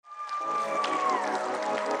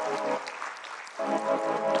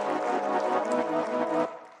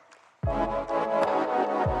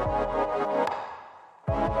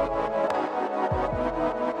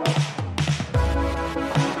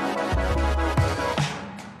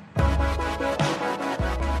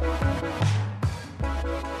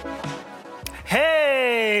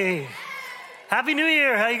Happy New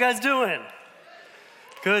Year. How you guys doing?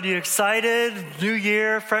 Good. You excited? New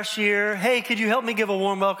year, fresh year. Hey, could you help me give a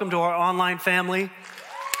warm welcome to our online family?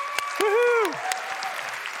 Woohoo!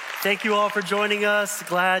 Thank you all for joining us.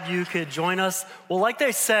 Glad you could join us. Well, like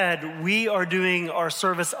they said, we are doing our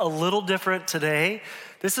service a little different today.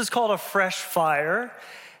 This is called a fresh fire,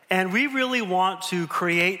 and we really want to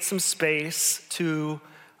create some space to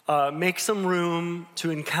make some room to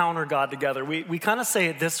encounter God together. We kind of say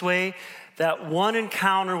it this way, that one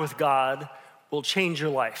encounter with God will change your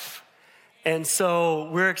life. And so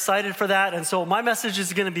we're excited for that. And so my message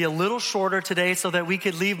is going to be a little shorter today so that we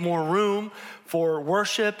could leave more room for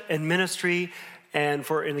worship and ministry and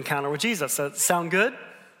for an encounter with Jesus. Does that sound good?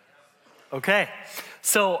 Okay.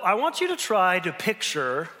 So I want you to try to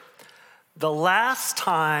picture the last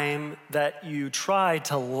time that you tried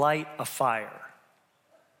to light a fire.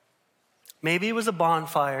 Maybe it was a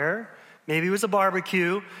bonfire. Maybe it was a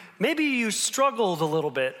barbecue. Maybe you struggled a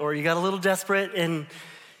little bit or you got a little desperate and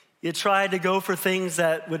you tried to go for things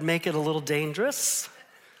that would make it a little dangerous.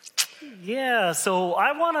 Yeah, so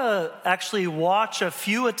I want to actually watch a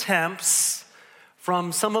few attempts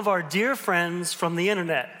from some of our dear friends from the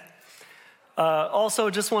internet.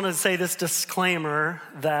 Also, just want to say this disclaimer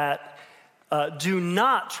that do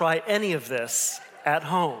not try any of this at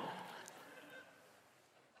home.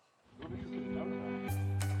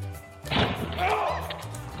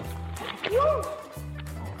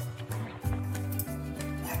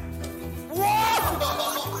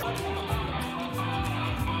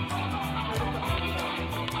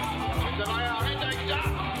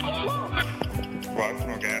 Lots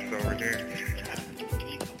more gas over here.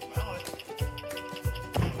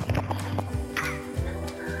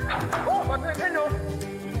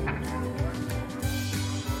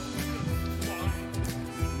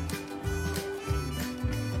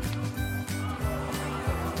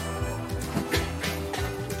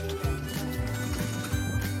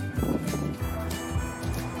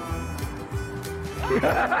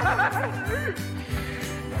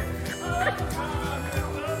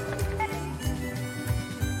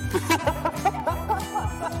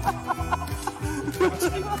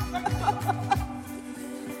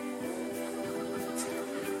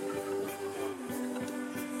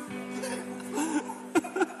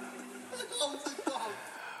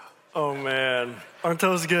 Oh man, aren't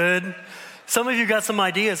those good? Some of you got some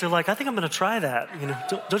ideas. They're like, I think I'm going to try that. You know,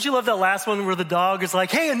 don't you love that last one where the dog is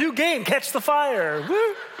like, hey, a new game, catch the fire.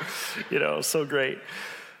 Woo! You know, so great.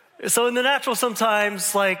 So in the natural,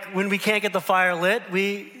 sometimes, like when we can't get the fire lit,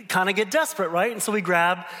 we kind of get desperate, right? And so we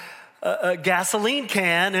grab a gasoline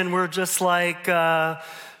can and we're just like,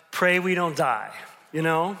 pray we don't die, you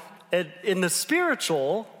know? In the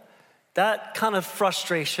spiritual, that kind of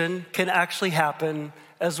frustration can actually happen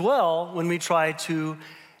as well when we try to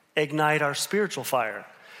ignite our spiritual fire.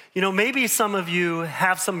 You know, maybe some of you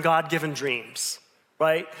have some God-given dreams,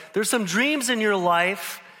 right? There's some dreams in your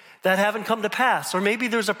life that haven't come to pass. Or maybe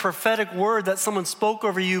there's a prophetic word that someone spoke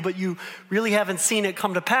over you, but you really haven't seen it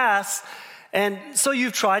come to pass. And so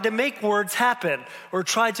you've tried to make words happen or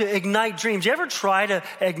tried to ignite dreams. You ever try to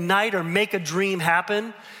ignite or make a dream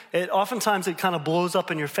happen? Oftentimes it kind of blows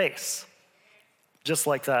up in your face, just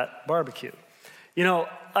like that barbecue. You know,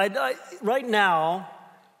 right now,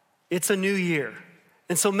 it's a new year.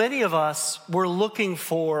 And so many of us, we're looking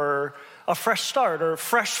for a fresh start or a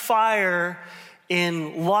fresh fire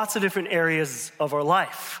in lots of different areas of our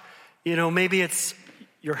life. You know, maybe it's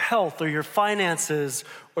your health or your finances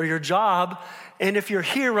or your job. And if you're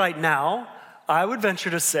here right now, I would venture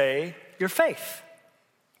to say your faith.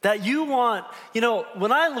 That you want, you know,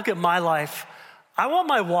 when I look at my life, I want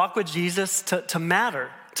my walk with Jesus to matter,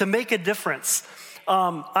 to make a difference.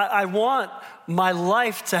 I want my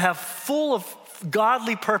life to have full of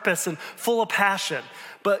godly purpose and full of passion.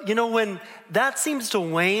 But you know, when that seems to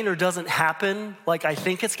wane or doesn't happen like I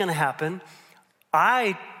think it's gonna happen,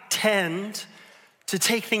 I tend to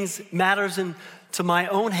take matters into my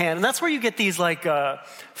own hand. And that's where you get these like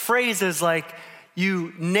phrases like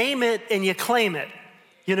you name it and you claim it.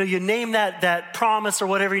 You know, you name that promise or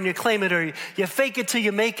whatever and you claim it, or you fake it till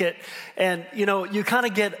you make it. And you know, you kind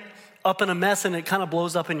of get up in a mess and it kind of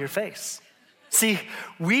blows up in your face. See,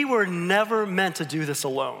 we were never meant to do this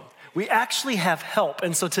alone. We actually have help.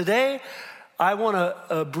 And so today, I want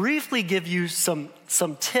to briefly give you some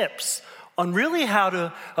tips on really how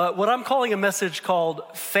to, what I'm calling a message called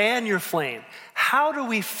Fan Your Flame. How do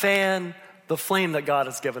we fan the flame that God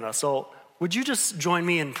has given us? So would you just join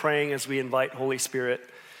me in praying as we invite Holy Spirit?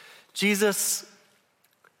 Jesus,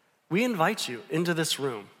 we invite you into this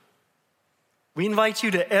room. We invite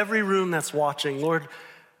you to every room that's watching. Lord,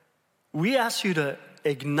 we ask you to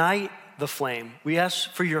ignite the flame. We ask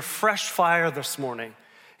for your fresh fire this morning.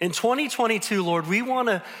 In 2022, Lord, we want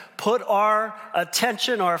to put our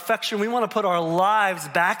attention, our affection, we want to put our lives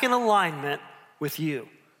back in alignment with you.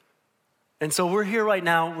 And so we're here right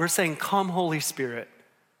now, we're saying, come Holy Spirit,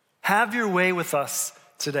 have your way with us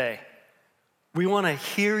today. We want to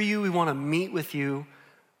hear you, we want to meet with you,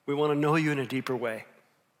 we want to know you in a deeper way.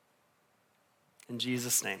 In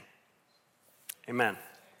Jesus' name, amen.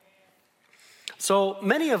 So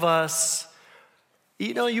many of us,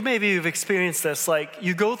 you maybe have experienced this, like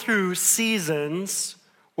you go through seasons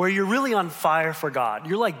where you're really on fire for God.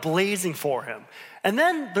 You're like blazing for him. And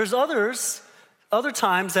then there's other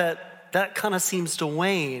times that kind of seems to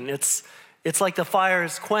wane. It's like the fire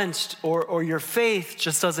is quenched or your faith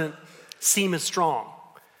just doesn't seem as strong.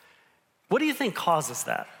 What do you think causes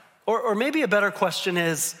that? Or maybe a better question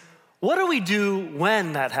is, what do we do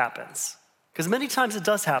when that happens? Because many times it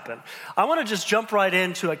does happen. I want to just jump right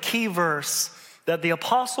into a key verse that the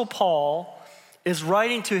Apostle Paul is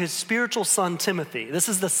writing to his spiritual son, Timothy. This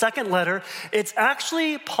is the second letter. It's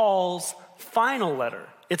actually Paul's final letter.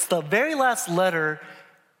 It's the very last letter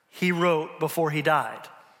he wrote before he died.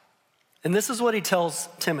 And this is what he tells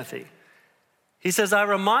Timothy. He says, I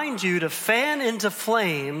remind you to fan into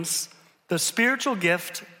flames the spiritual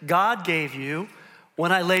gift God gave you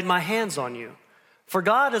when I laid my hands on you. For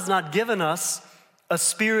God has not given us a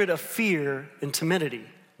spirit of fear and timidity,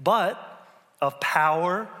 but of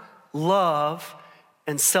power, love,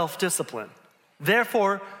 and self-discipline.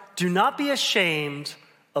 Therefore, do not be ashamed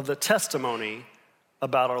of the testimony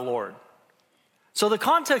about our Lord. So the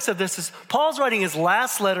context of this is Paul's writing his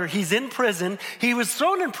last letter. He's in prison. He was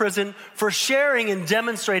thrown in prison for sharing and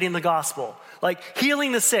demonstrating the gospel, like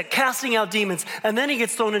healing the sick, casting out demons, and then he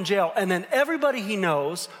gets thrown in jail. And then everybody he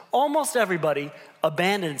knows, almost everybody,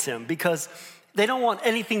 abandons him because they don't want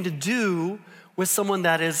anything to do with someone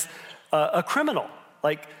that is a criminal.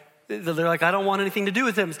 Like, they're like, I don't want anything to do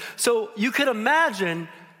with him. So you could imagine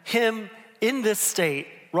him in this state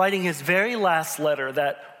writing his very last letter,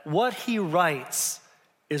 that what he writes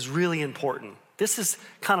is really important. This is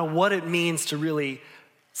kind of what it means to really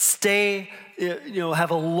stay,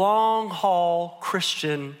 have a long haul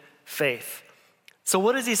Christian faith. So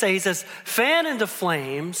what does he say? He says, fan into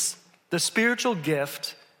flames the spiritual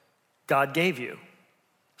gift God gave you.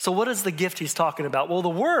 So what is the gift he's talking about? Well, the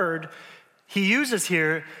word he uses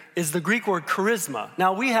here is the Greek word charisma.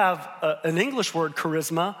 Now we have an English word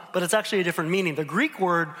charisma, but it's actually a different meaning. The Greek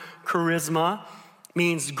word charisma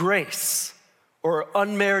means grace or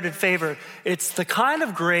unmerited favor. It's the kind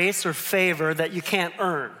of grace or favor that you can't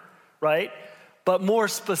earn, right? But more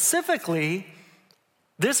specifically,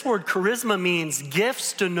 this word charisma means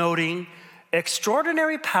gifts denoting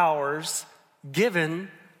extraordinary powers given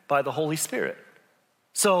by the Holy Spirit.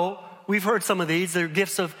 So we've heard some of these. They're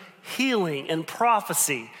gifts of healing and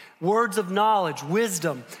prophecy, words of knowledge,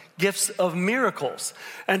 wisdom, gifts of miracles.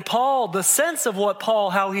 And Paul, the sense of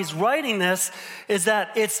how he's writing this is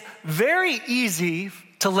that it's very easy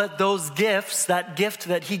to let those gifts, that gift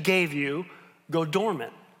that he gave you, go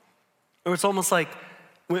dormant. Or it's almost like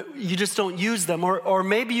you just don't use them. Or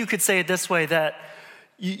maybe you could say it this way, that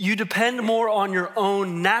you depend more on your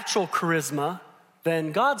own natural charisma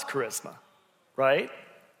than God's charisma, right?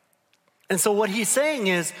 And so what he's saying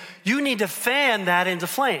is you need to fan that into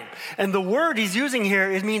flame. And the word he's using here,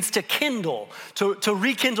 it means to kindle, to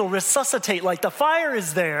rekindle, resuscitate. Like the fire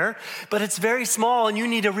is there, but it's very small and you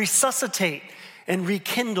need to resuscitate and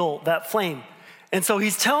rekindle that flame. And so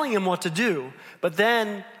he's telling him what to do. But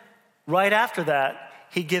then right after that,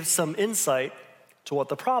 he gives some insight to what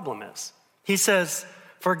the problem is. He says,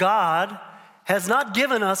 for God has not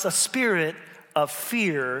given us a spirit of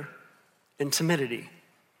fear and timidity.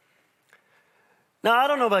 Now, I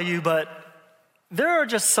don't know about you, but there are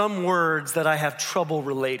just some words that I have trouble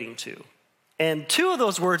relating to. And two of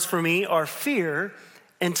those words for me are fear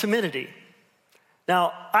and timidity.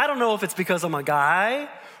 Now, I don't know if it's because I'm a guy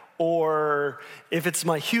or if it's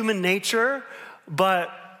my human nature,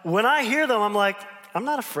 but when I hear them, I'm like, I'm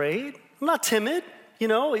not afraid. I'm not timid. I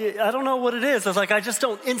don't know what it is. It's like I just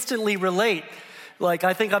don't instantly relate. Like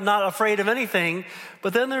I think I'm not afraid of anything.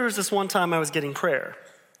 But then there was this one time I was getting prayer.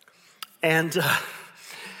 And,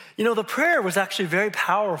 the prayer was actually very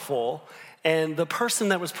powerful. And the person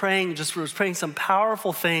that was praying was praying some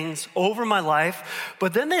powerful things over my life.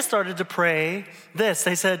 But then they started to pray this.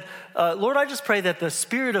 They said, Lord, I just pray that the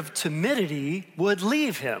spirit of timidity would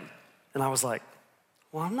leave him. And I was like,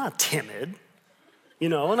 well, I'm not timid.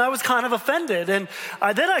 And I was kind of offended. And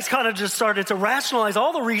then I kind of just started to rationalize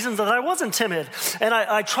all the reasons that I wasn't timid. And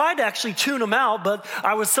I tried to actually tune him out, but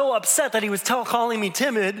I was so upset that he was calling me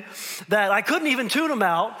timid that I couldn't even tune him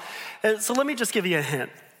out. And so let me just give you a hint.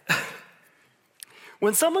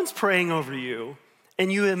 When someone's praying over you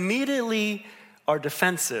and you immediately are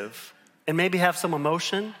defensive and maybe have some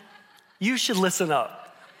emotion, you should listen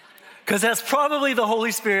up, because that's probably the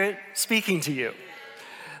Holy Spirit speaking to you,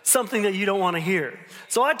 something that you don't want to hear.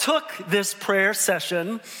 So I took this prayer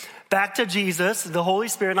session back to Jesus, the Holy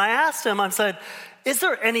Spirit, and I asked him, I said, is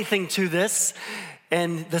there anything to this?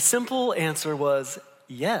 And the simple answer was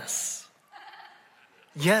yes.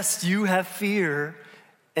 Yes, you have fear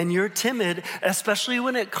and you're timid, especially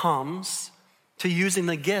when it comes to using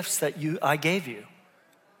the gifts that I gave you.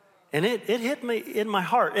 And it hit me in my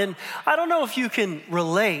heart. And I don't know if you can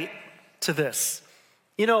relate to this,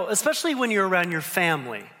 especially when you're around your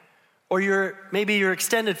family or maybe your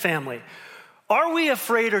extended family. Are we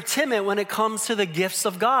afraid or timid when it comes to the gifts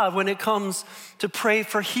of God, when it comes to pray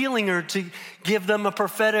for healing or to give them a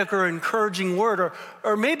prophetic or encouraging word?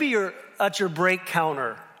 Or maybe you're at your break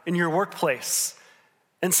counter in your workplace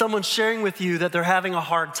and someone's sharing with you that they're having a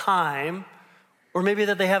hard time or maybe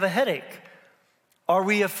that they have a headache. Are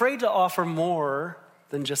we afraid to offer more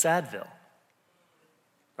than just Advil?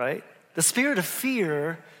 Right? The spirit of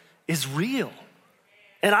fear is real.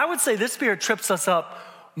 And I would say this spirit trips us up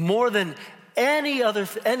more than any other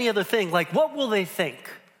thing. Like, what will they think?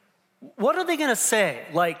 What are they going to say?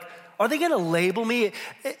 Like, are they going to label me?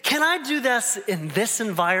 Can I do this in this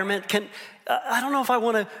environment? I don't know if I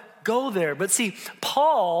want to go there. But see,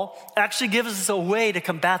 Paul actually gives us a way to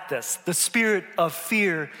combat this, the spirit of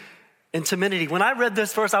fear and timidity. When I read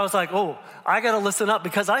this verse, I was like, oh, I got to listen up,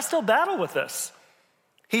 because I still battle with this.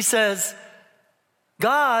 He says,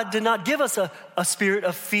 God did not give us a spirit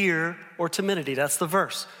of fear or timidity. That's the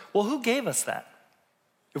verse. Well, who gave us that?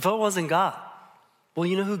 If it wasn't God. Well,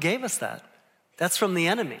 you know who gave us that? That's from the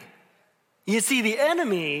enemy. You see, the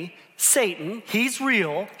enemy, Satan, he's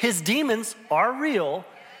real. His demons are real.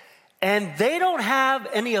 And they don't have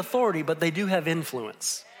any authority, but they do have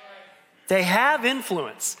influence. They have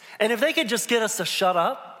influence. And if they could just get us to shut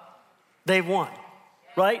up, they've won.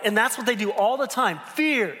 Right? And that's what they do all the time.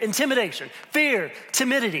 Fear, intimidation, fear,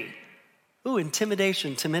 timidity. Ooh,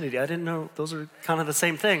 intimidation, timidity. I didn't know those are kind of the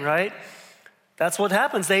same thing, right? That's what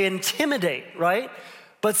happens. They intimidate, right?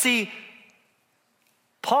 But see,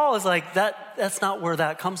 Paul is like, that's not where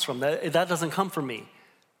that comes from. That doesn't come from me.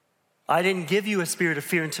 I didn't give you a spirit of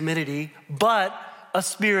fear and timidity, but a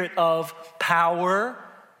spirit of power,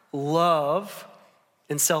 love,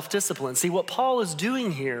 and self-discipline. See, what Paul is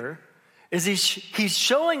doing here is he's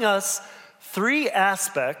showing us three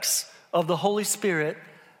aspects of the Holy Spirit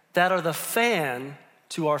that are the fan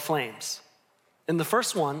to our flames. And the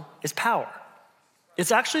first one is power.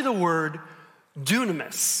 It's actually the word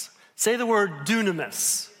dunamis. Say the word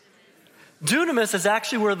dunamis. Dunamis is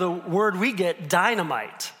actually where the word we get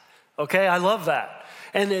dynamite. Okay, I love that.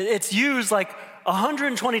 And it's used like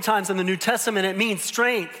 120 times in the New Testament. It means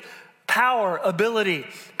strength, power, ability,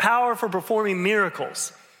 power for performing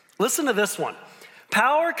miracles. Listen to this one.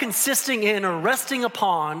 Power consisting in or resting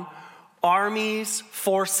upon armies,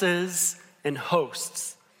 forces, and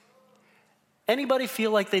hosts. Anybody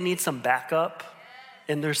feel like they need some backup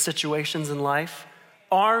in their situations in life?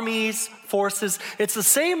 Armies, forces. It's the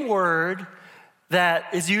same word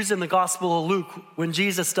that is used in the Gospel of Luke when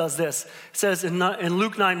Jesus does this. It says in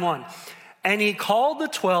Luke 9:1, and he called the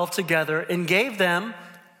 12 together and gave them,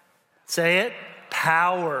 say it,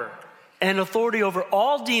 power and authority over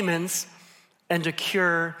all demons and to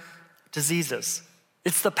cure diseases.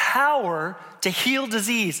 It's the power to heal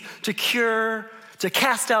disease, to cure, to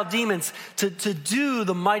cast out demons, to do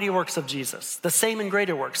the mighty works of Jesus, the same and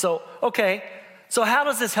greater works. So how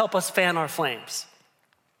does this help us fan our flames?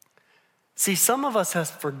 See, some of us have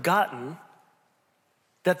forgotten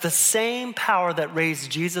that the same power that raised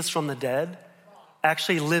Jesus from the dead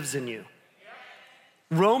actually lives in you.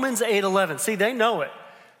 Romans 8:11, see, they know it.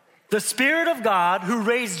 The Spirit of God who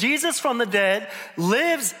raised Jesus from the dead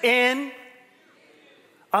lives in,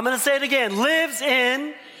 I'm going to say it again, lives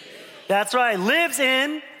in, that's right, lives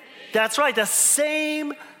in, that's right, the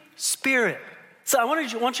same Spirit. So I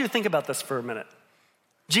want you to think about this for a minute.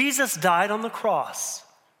 Jesus died on the cross.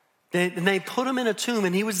 They put him in a tomb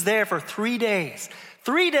and he was there for 3 days.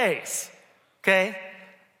 3 days, okay?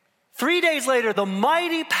 3 days later, the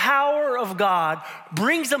mighty power of God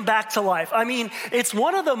brings him back to life. I mean, it's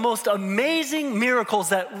one of the most amazing miracles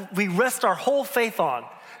that we rest our whole faith on,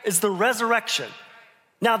 is the resurrection.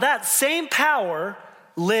 Now that same power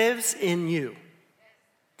lives in you.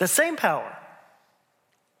 The same power.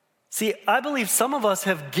 See, I believe some of us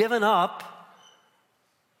have given up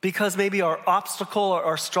because maybe our obstacle or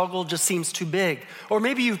our struggle just seems too big. Or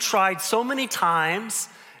maybe you've tried so many times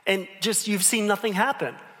and just you've seen nothing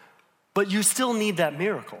happen. but you still need that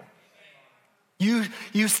miracle.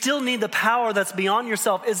 You still need the power that's beyond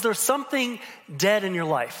yourself. Is there something dead in your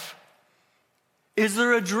life? Is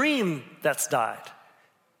there a dream that's died?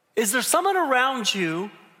 Is there someone around you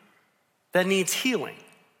that needs healing?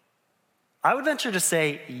 I would venture to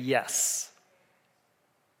say yes.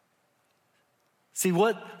 See,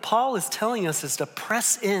 what Paul is telling us is to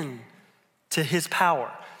press in to his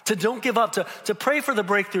power, to don't give up, to pray for the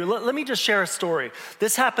breakthrough. Let me just share a story.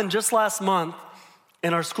 This happened just last month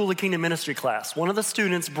in our School of Kingdom Ministry class. One of the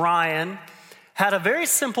students, Brian, had a very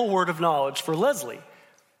simple word of knowledge for Leslie.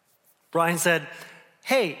 Brian said,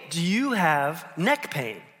 "Hey, do you have neck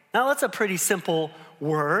pain?" Now, that's a pretty simple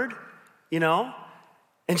word, you know?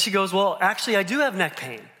 And she goes, "Well, actually, I do have neck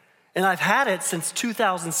pain. And I've had it since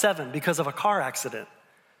 2007 because of a car accident."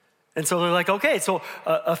 And so they're like, okay. So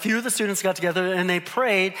a few of the students got together and they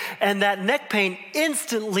prayed, and that neck pain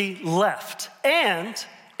instantly left. And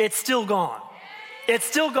it's still gone. It's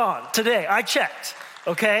still gone today. I checked,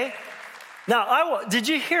 okay? Now, did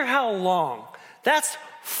you hear how long? That's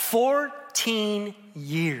 14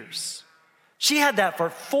 years. She had that for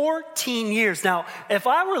 14 years. Now, if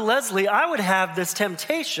I were Leslie, I would have this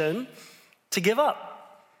temptation to give up.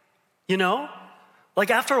 You know?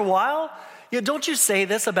 Like after a while, don't you say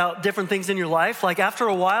this about different things in your life? Like after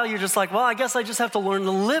a while, you're just like, well, I guess I just have to learn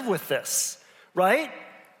to live with this, right?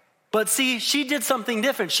 But see, she did something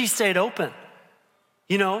different. She stayed open.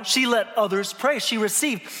 You know, she let others pray. She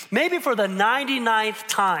received, maybe for the 99th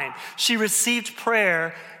time, she received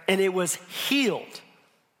prayer and it was healed.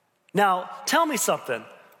 Now, tell me something.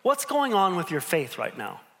 What's going on with your faith right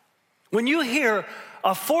now? When you hear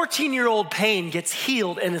a 14-year-old pain gets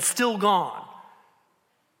healed and it's still gone,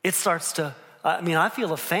 it starts to, I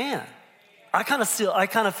feel a fan. I kind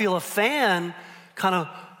of feel a fan kind of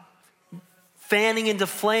fanning into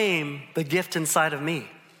flame the gift inside of me.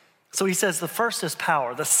 So he says the first is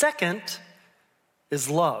power. The second is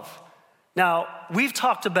love. Now, we've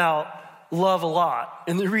talked about love a lot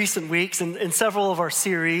in the recent weeks and in several of our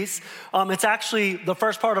series. It's actually the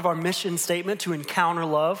first part of our mission statement, to encounter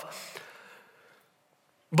love.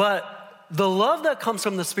 But the love that comes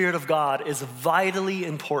from the Spirit of God is vitally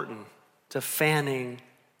important to fanning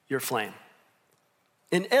your flame.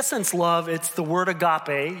 In essence, love, it's the word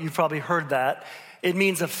agape. You've probably heard that. It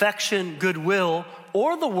means affection, goodwill,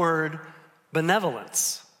 or the word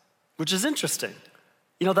benevolence, which is interesting.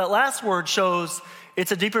 You know, that last word shows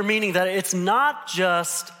it's a deeper meaning, that it's not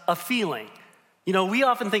just a feeling. You know, we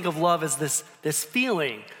often think of love as this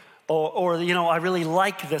feeling, or I really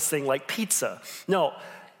like this thing, like pizza. No,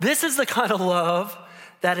 this is the kind of love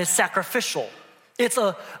that is sacrificial. It's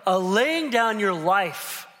a laying down your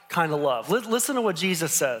life kind of love. Listen to what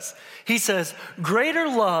Jesus says. He says, "Greater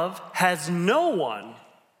love has no one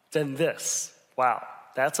than this." Wow,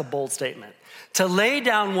 that's a bold statement. To lay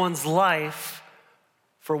down one's life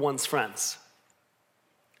for one's friends.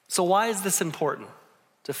 So why is this important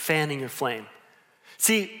to fanning your flame?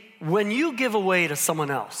 See, when you give away to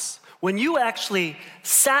someone else, when you actually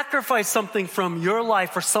sacrifice something from your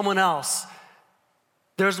life for someone else,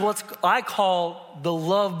 there's what I call the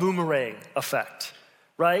love boomerang effect,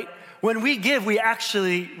 right? When we give, we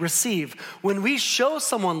actually receive. When we show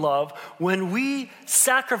someone love, when we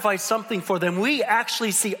sacrifice something for them, we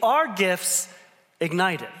actually see our gifts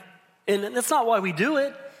ignited. And that's not why we do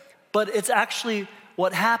it, but it's actually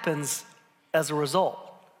what happens as a result.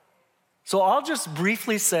 So I'll just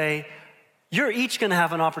briefly say, you're each gonna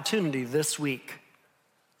have an opportunity this week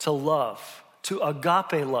to love, to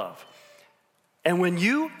agape love. And when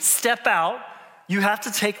you step out, you have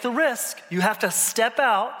to take the risk. You have to step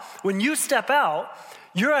out. When you step out,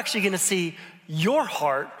 you're actually gonna see your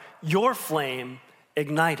heart, your flame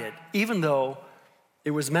ignited, even though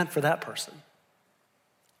it was meant for that person.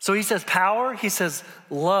 So he says power, he says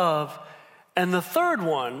love, and the third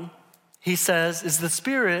one, he says, is the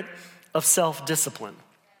spirit of self-discipline.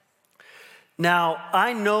 Now,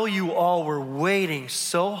 I know you all were waiting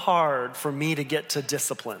so hard for me to get to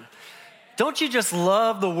discipline. Don't you just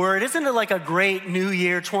love the word? Isn't it like a great new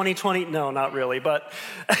year, 2020? No, not really, but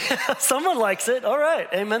someone likes it. All right,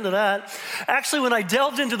 amen to that. Actually, when I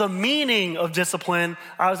delved into the meaning of discipline,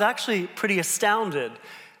 I was actually pretty astounded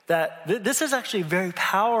that this is actually a very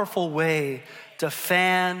powerful way to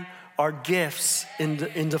fan our gifts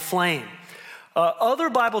into flame. Other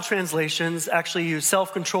Bible translations actually use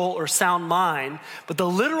self-control or sound mind, but the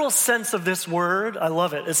literal sense of this word, I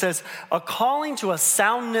love it. It says, a calling to a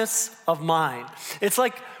soundness of mind. It's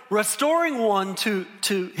like restoring one to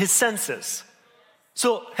his senses.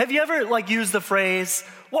 So have you ever used the phrase,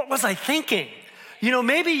 what was I thinking?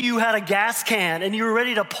 maybe you had a gas can and you were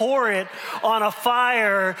ready to pour it on a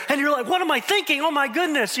fire and you're like, what am I thinking? Oh my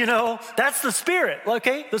goodness, that's the spirit,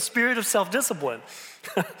 okay? The spirit of self-discipline.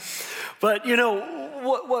 But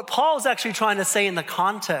what Paul is actually trying to say in the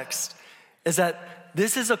context is that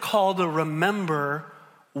this is a call to remember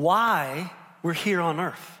why we're here on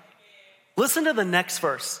earth. Listen to the next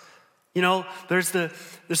verse. There's the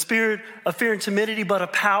spirit of fear and timidity, but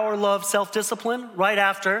of power, love, self-discipline. Right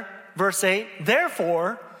after, verse 8,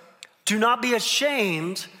 therefore, do not be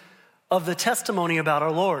ashamed of the testimony about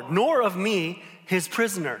our Lord, nor of me, his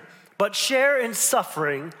prisoner, but share in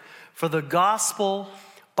suffering for the gospel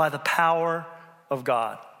by the power of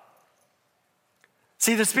God.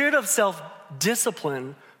 See, the spirit of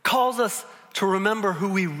self-discipline calls us to remember who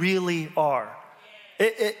we really are.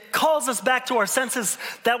 It calls us back to our senses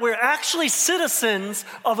that we're actually citizens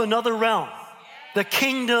of another realm, the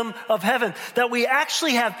kingdom of heaven, that we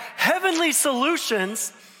actually have heavenly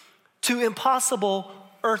solutions to impossible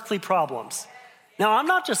earthly problems. Now, I'm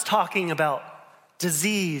not just talking about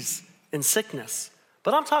disease and sickness,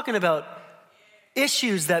 but I'm talking about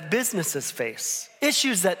issues that businesses face,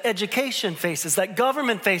 issues that education faces, that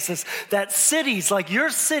government faces, that cities like your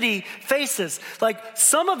city faces. Like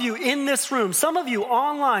some of you in this room, some of you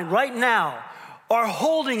online right now are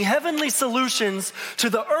holding heavenly solutions to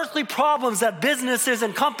the earthly problems that businesses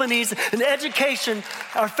and companies and education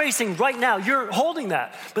are facing right now. You're holding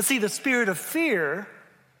that. But see, the spirit of fear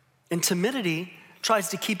and timidity tries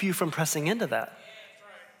to keep you from pressing into that.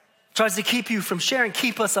 Tries to keep you from sharing,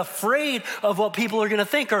 keep us afraid of what people are gonna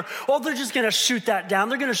think, or, they're just gonna shoot that down.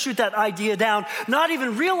 They're gonna shoot that idea down, not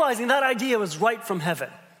even realizing that idea was right from heaven.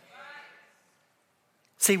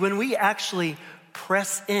 See, when we actually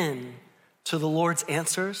press in to the Lord's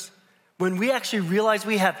answers, when we actually realize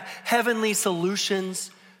we have heavenly solutions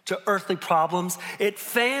to earthly problems, it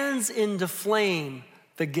fans into flame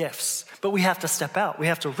the gifts. But we have to step out, we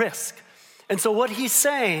have to risk. And so what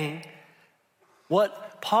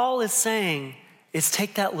Paul is saying is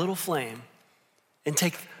take that little flame and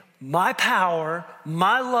take my power,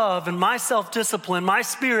 my love, and my self-discipline, my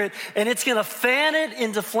spirit, and it's gonna fan it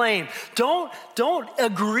into flame. Don't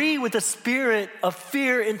agree with the spirit of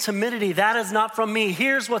fear and timidity. That is not from me.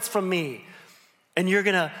 Here's what's from me. And you're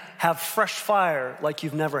gonna have fresh fire like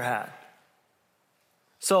you've never had.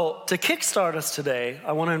 So to kickstart us today,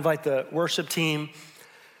 I wanna invite the worship team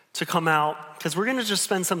to come out, because we're gonna just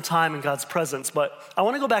spend some time in God's presence. But I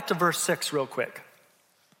wanna go back to verse 6 real quick.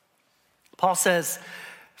 Paul says,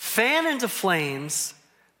 fan into flames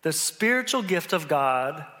the spiritual gift of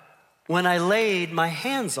God when I laid my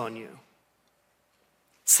hands on you.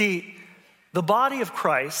 See, the body of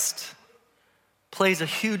Christ plays a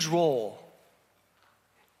huge role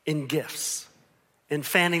in gifts, in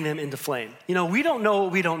fanning them into flame. We don't know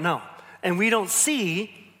what we don't know, and we don't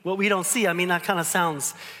see what we don't see. I mean, that kind of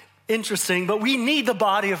sounds interesting, but we need the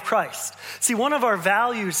body of Christ. See, one of our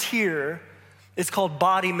values here is called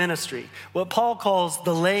body ministry, what Paul calls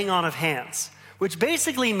the laying on of hands, which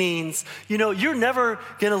basically means, you're never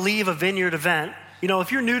gonna leave a vineyard event.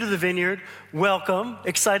 If you're new to the vineyard, welcome,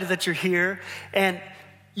 excited that you're here. And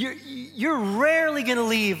you're rarely gonna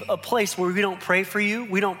leave a place where we don't pray for you,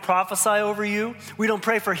 we don't prophesy over you, we don't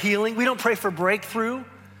pray for healing, we don't pray for breakthrough.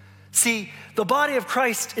 See, the body of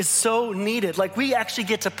Christ is so needed. Like we actually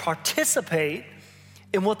get to participate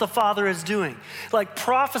in what the Father is doing. Like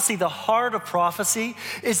prophecy, the heart of prophecy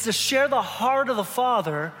is to share the heart of the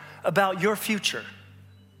Father about your future.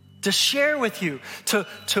 To share with you, to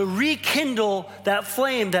rekindle that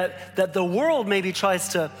flame that the world maybe tries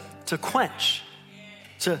to quench,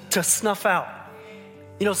 to snuff out.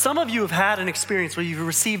 Some of you have had an experience where you've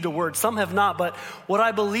received a word, some have not, but what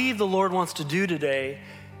I believe the Lord wants to do today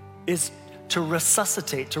is to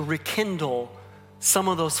resuscitate, to rekindle some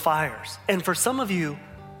of those fires. And for some of you,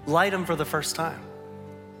 light them for the first time.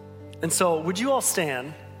 And so would you all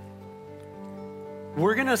stand?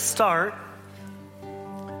 We're gonna start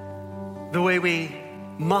the way we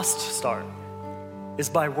must start, is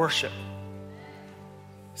by worship.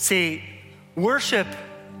 See, worship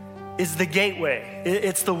is the gateway.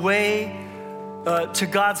 It's the way to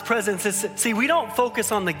God's presence. See, we don't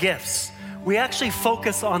focus on the gifts. We actually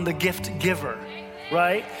focus on the gift giver,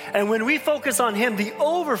 right? And when we focus on him, the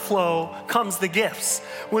overflow comes the gifts.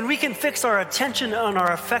 When we can fix our attention and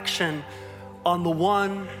our affection on the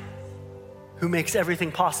one who makes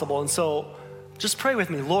everything possible. And so just pray with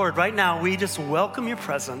me. Lord, right now we just welcome your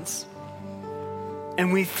presence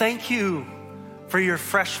and we thank you for your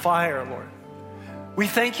fresh fire, Lord. We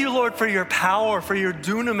thank you, Lord, for your power, for your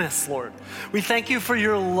dunamis, Lord. We thank you for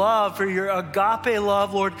your love, for your agape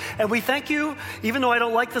love, Lord. And we thank you, even though I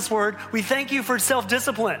don't like this word, we thank you for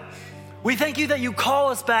self-discipline. We thank you that you call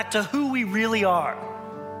us back to who we really are.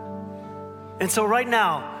 And so right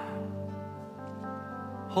now,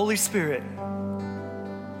 Holy Spirit,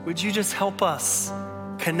 would you just help us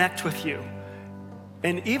connect with you?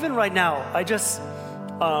 And even right now, I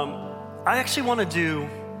actually want to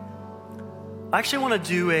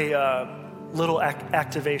do a little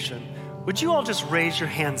activation. Would you all just raise your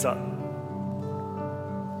hands up?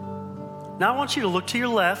 Now I want you to look to your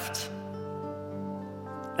left,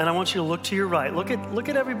 and I want you to look to your right. Look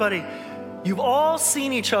at everybody. You've all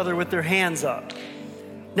seen each other with their hands up.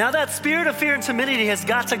 Now that spirit of fear and timidity has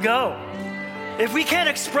got to go. If we can't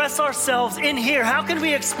express ourselves in here, how can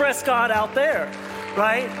we express God out there,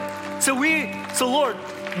 right? So Lord,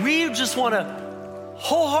 we just want to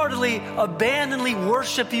wholeheartedly, abandonedly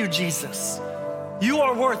worship you, Jesus. You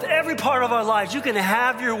are worth every part of our lives. You can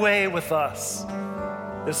have your way with us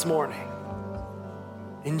this morning.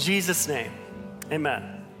 In Jesus' name,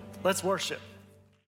 amen. Let's worship.